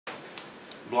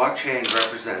blockchain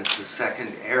represents the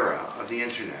second era of the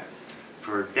internet.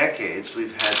 For decades,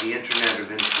 we've had the internet of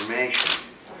information,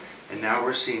 and now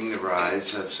we're seeing the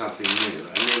rise of something new,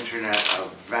 an internet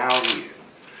of value,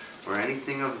 where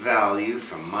anything of value,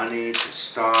 from money to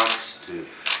stocks to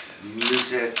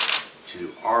music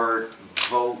to art,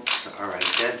 votes, our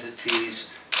identities,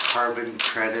 carbon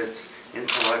credits,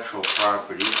 intellectual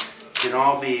property, can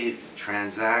all be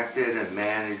transacted and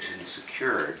managed and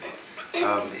secured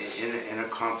in a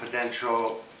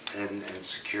confidential and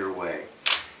secure way.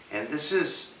 And this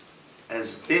is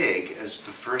as big as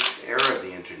the first era of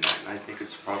the internet, and I think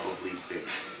it's probably bigger.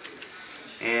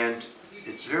 And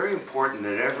it's very important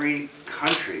that every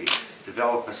country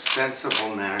develop a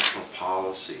sensible national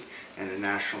policy and a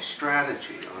national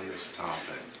strategy on this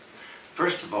topic.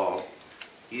 First of all,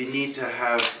 you need to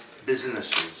have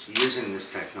businesses using this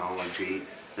technology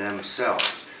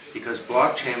themselves, because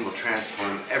blockchain will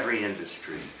transform every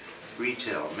industry: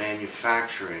 retail,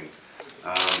 manufacturing,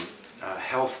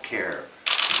 healthcare,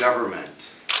 government,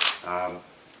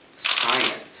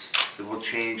 science. It will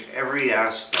change every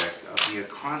aspect of the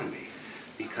economy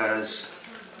because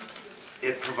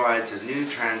it provides a new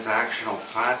transactional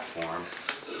platform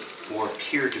for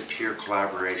peer-to-peer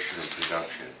collaboration and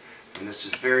production. And this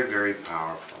is very, very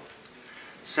powerful.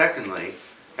 Secondly,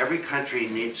 every country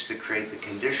needs to create the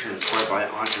conditions whereby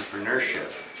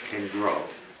entrepreneurship can grow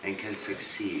and can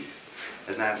succeed.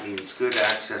 And that means good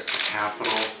access to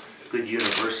capital, good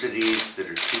universities that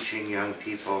are teaching young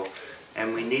people,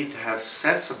 and we need to have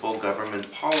sensible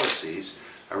government policies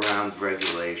around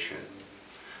regulation.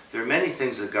 There are many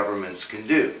things that governments can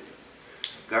do.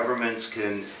 Governments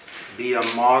can be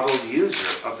a model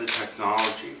user of the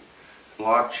technology.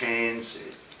 Blockchains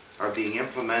are being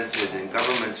implemented in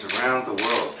governments around the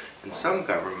world, and some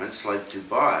governments, like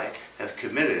Dubai, have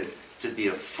committed to be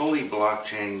a fully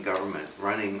blockchain government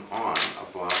running on a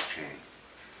blockchain.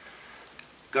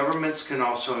 Governments can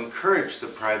also encourage the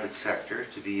private sector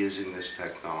to be using this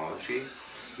technology.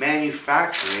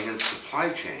 Manufacturing and supply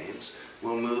chains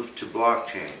will move to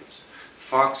blockchains.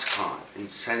 Foxconn in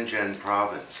Shenzhen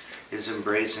province is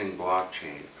embracing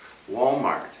blockchain.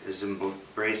 Walmart is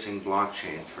embracing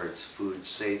blockchain for its food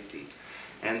safety.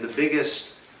 And the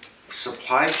biggest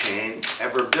supply chain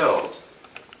ever built,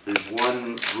 the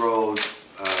One Road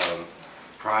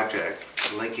project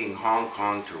linking Hong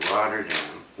Kong to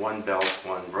Rotterdam, One Belt,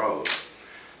 One Road,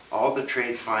 all the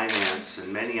trade finance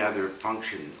and many other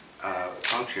functions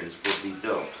will be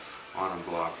built on a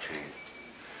blockchain.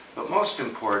 But most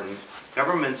important,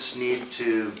 governments need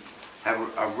to have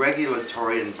a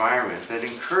regulatory environment that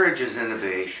encourages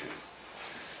innovation.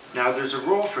 Now, there's a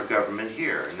role for government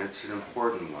here, and it's an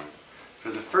important one.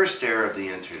 For the first era of the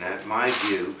internet, my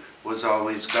view was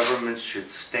always governments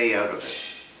should stay out of it,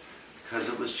 because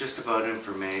it was just about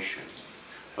information.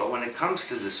 But when it comes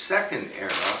to the second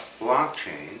era,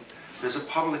 blockchain, there's a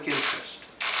public interest.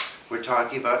 We're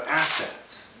talking about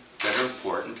assets that are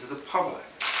important to the public,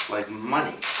 like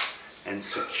money and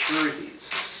securities,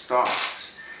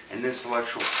 stocks, and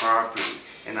intellectual property,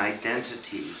 and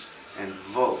identities, and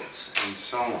votes, and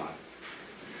so on.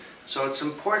 So it's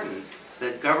important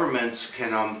that governments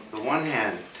can, on the one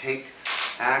hand, take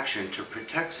action to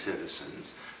protect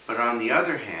citizens, but on the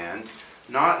other hand,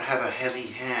 not have a heavy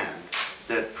hand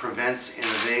that prevents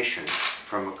innovation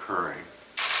from occurring.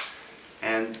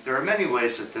 And there are many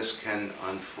ways that this can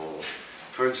unfold.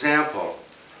 For example,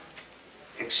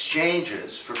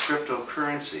 exchanges for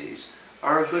cryptocurrencies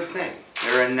are a good thing.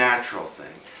 They're a natural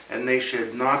thing, and they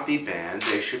should not be banned,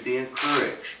 they should be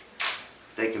encouraged.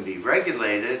 They can be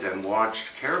regulated and watched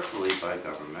carefully by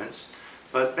governments,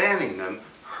 but banning them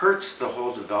hurts the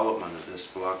whole development of this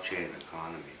blockchain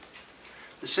economy.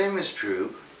 The same is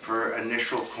true for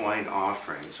initial coin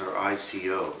offerings, or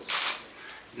ICOs.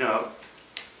 Now,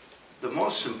 the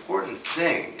most important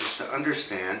thing is to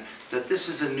understand that this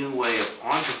is a new way of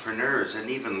entrepreneurs and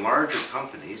even larger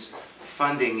companies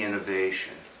funding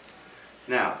innovation.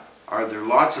 Now, are there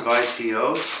lots of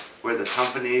ICOs where the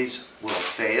companies will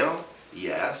fail?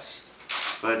 Yes.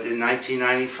 But in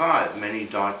 1995, many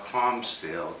dot-coms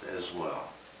failed as well.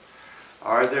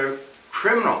 Are there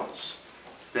criminals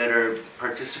that are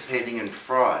participating in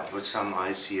fraud with some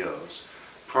ICOs?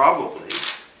 Probably.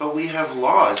 But we have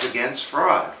laws against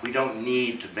fraud. We don't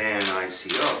need to ban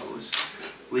ICOs.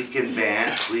 We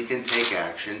can take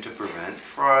action to prevent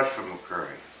fraud from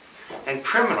occurring. And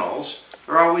criminals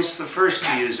are always the first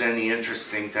to use any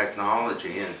interesting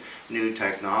technology and new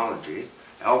technology.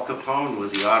 Al Capone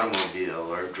with the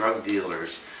automobile, or drug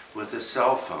dealers with the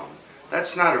cell phone.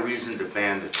 That's not a reason to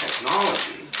ban the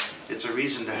technology. It's a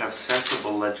reason to have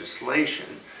sensible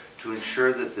legislation to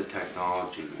ensure that the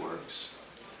technology works.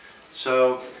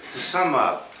 So, to sum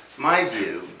up, my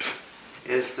view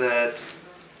is that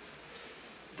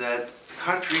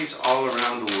countries all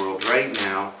around the world right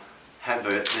now have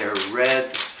their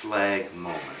red flag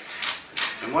moment.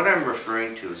 And what I'm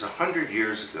referring to is 100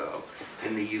 years ago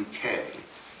in the UK,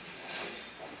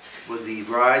 with the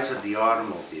rise of the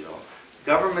automobile,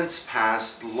 governments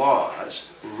passed laws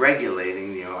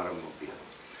regulating the automobile.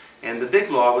 And the big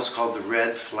law was called the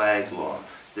red flag law,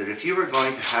 that if you were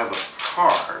going to have a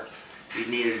car, you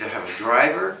needed to have a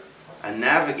driver, a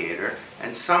navigator,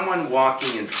 and someone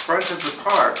walking in front of the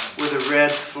car with a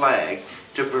red flag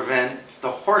to prevent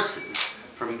the horses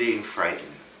from being frightened.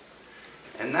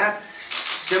 And that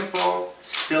simple,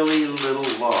 silly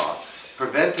little law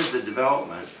prevented the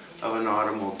development of an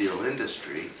automobile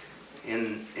industry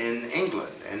in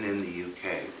England and in the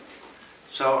UK.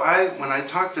 So when I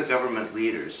talk to government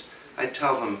leaders, I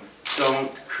tell them,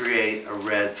 don't create a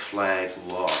red flag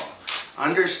law.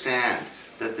 Understand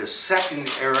that the second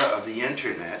era of the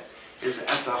internet is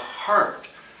at the heart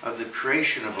of the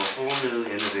creation of a whole new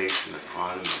innovation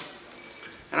economy.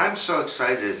 And I'm so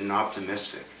excited and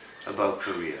optimistic about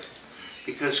Korea,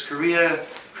 because Korea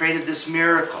created this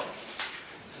miracle,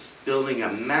 building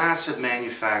a massive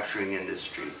manufacturing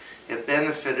industry. It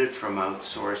benefited from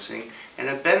outsourcing, and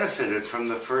it benefited from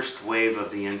the first wave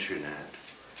of the internet.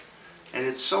 And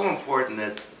it's so important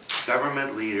that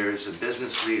government leaders and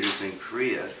business leaders in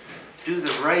Korea do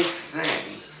the right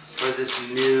thing for this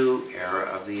new era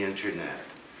of the internet.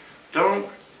 Don't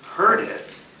hurt it,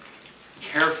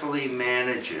 carefully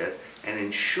manage it, and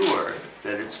ensure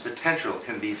that its potential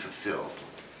can be fulfilled.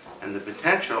 And the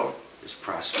potential is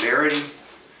prosperity,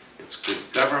 it's good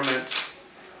government,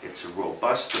 it's a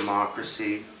robust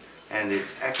democracy, and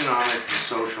it's economic and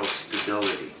social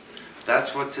stability.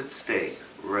 That's what's at stake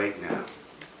right now.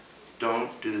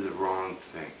 Don't do the wrong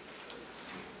thing.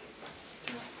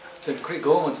 So Korean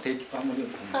government take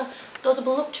Does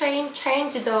blockchain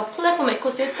change the platform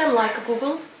ecosystem like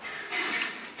Google,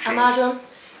 Amazon?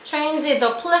 Change the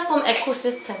platform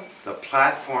ecosystem. The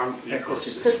platform ecosystem.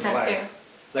 System, Right. yeah.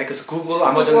 like Google,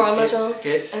 Amazon, Amazon,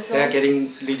 and so they're on.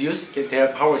 getting reduced. Their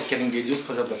power is getting reduced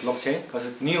because of the blockchain. Because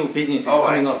new business is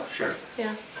coming I up. see. Sure.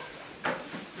 Yeah.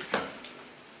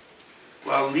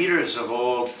 Well, leaders of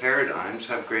old paradigms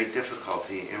have great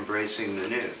difficulty embracing the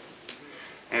new.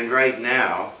 And right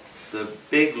now, the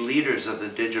big leaders of the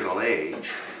digital age,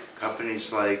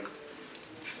 companies like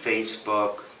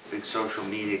Facebook, big social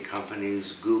media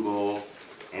companies, Google,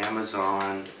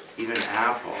 Amazon, even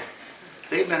Apple,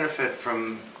 they benefit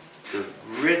from the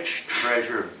rich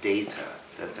treasure of data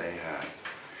that they have.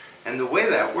 And the way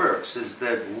that works is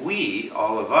that we,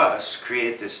 all of us,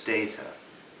 create this data.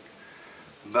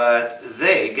 But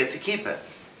they get to keep it.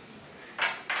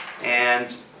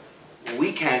 And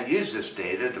we can't use this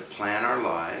data to plan our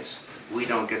lives. We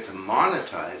don't get to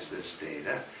monetize this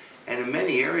data. And in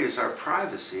many areas, our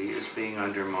privacy is being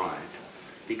undermined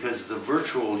because the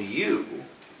virtual you,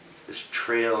 this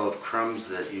trail of crumbs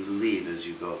that you leave as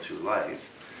you go through life,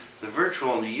 the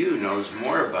virtual you knows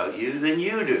more about you than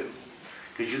you do.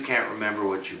 Because you can't remember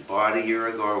what you bought a year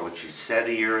ago, or what you said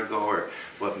a year ago, or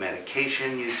what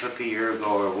medication you took a year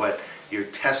ago, or what your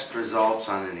test results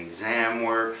on an exam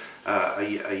were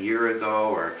a year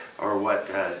ago, or what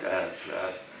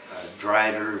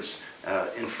driver's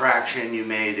infraction you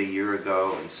made a year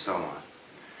ago, and so on.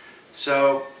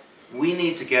 So we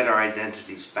need to get our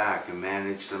identities back and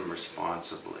manage them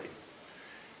responsibly.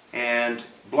 And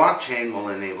blockchain will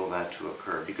enable that to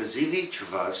occur, because each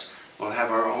of us will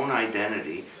have our own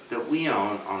identity that we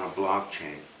own on a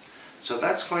blockchain. So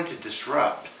that's going to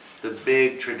disrupt the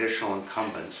big traditional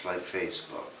incumbents like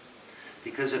Facebook,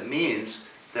 because it means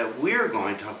that we're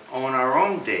going to own our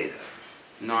own data,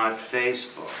 not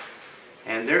Facebook.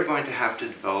 And they're going to have to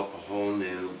develop a whole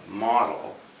new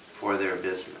model for their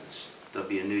business. There'll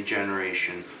be a new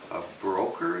generation of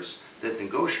brokers that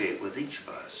negotiate with each of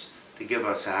us to give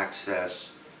us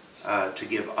access, to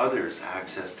give others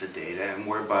access to data, and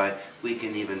whereby we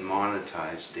can even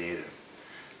monetize data.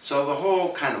 So the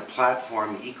whole kind of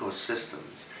platform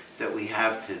ecosystems that we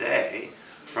have today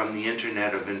from the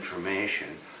Internet of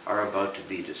Information are about to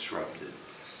be disrupted.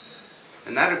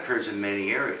 And that occurs in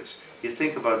many areas. You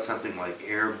think about something like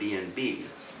Airbnb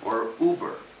or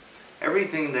Uber.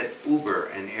 Everything that Uber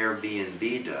and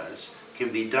Airbnb does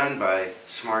can be done by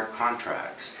smart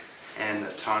contracts and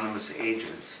autonomous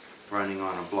agents running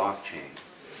on a blockchain.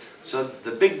 So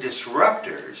the big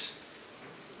disruptors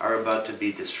are about to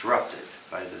be disrupted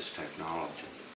by this technology.